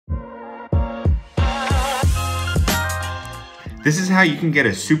This is how you can get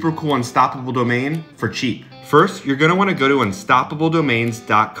a super cool Unstoppable domain for cheap. First, you're gonna wanna go to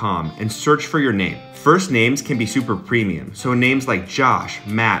unstoppabledomains.com and search for your name. First names can be super premium, so names like Josh,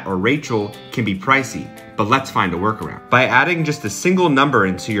 Matt, or Rachel can be pricey, but let's find a workaround. By adding just a single number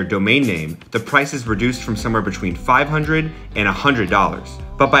into your domain name, the price is reduced from somewhere between $500 and $100.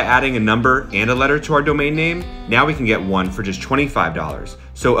 But by adding a number and a letter to our domain name, now we can get one for just $25.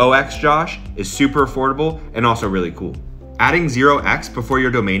 So OX Josh is super affordable and also really cool. Adding 0x before your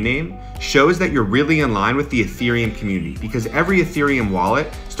domain name shows that you're really in line with the Ethereum community, because every Ethereum wallet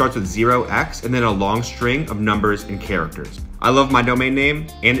starts with 0x and then a long string of numbers and characters. I love my domain name,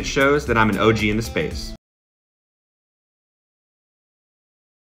 and it shows that I'm an OG in the space.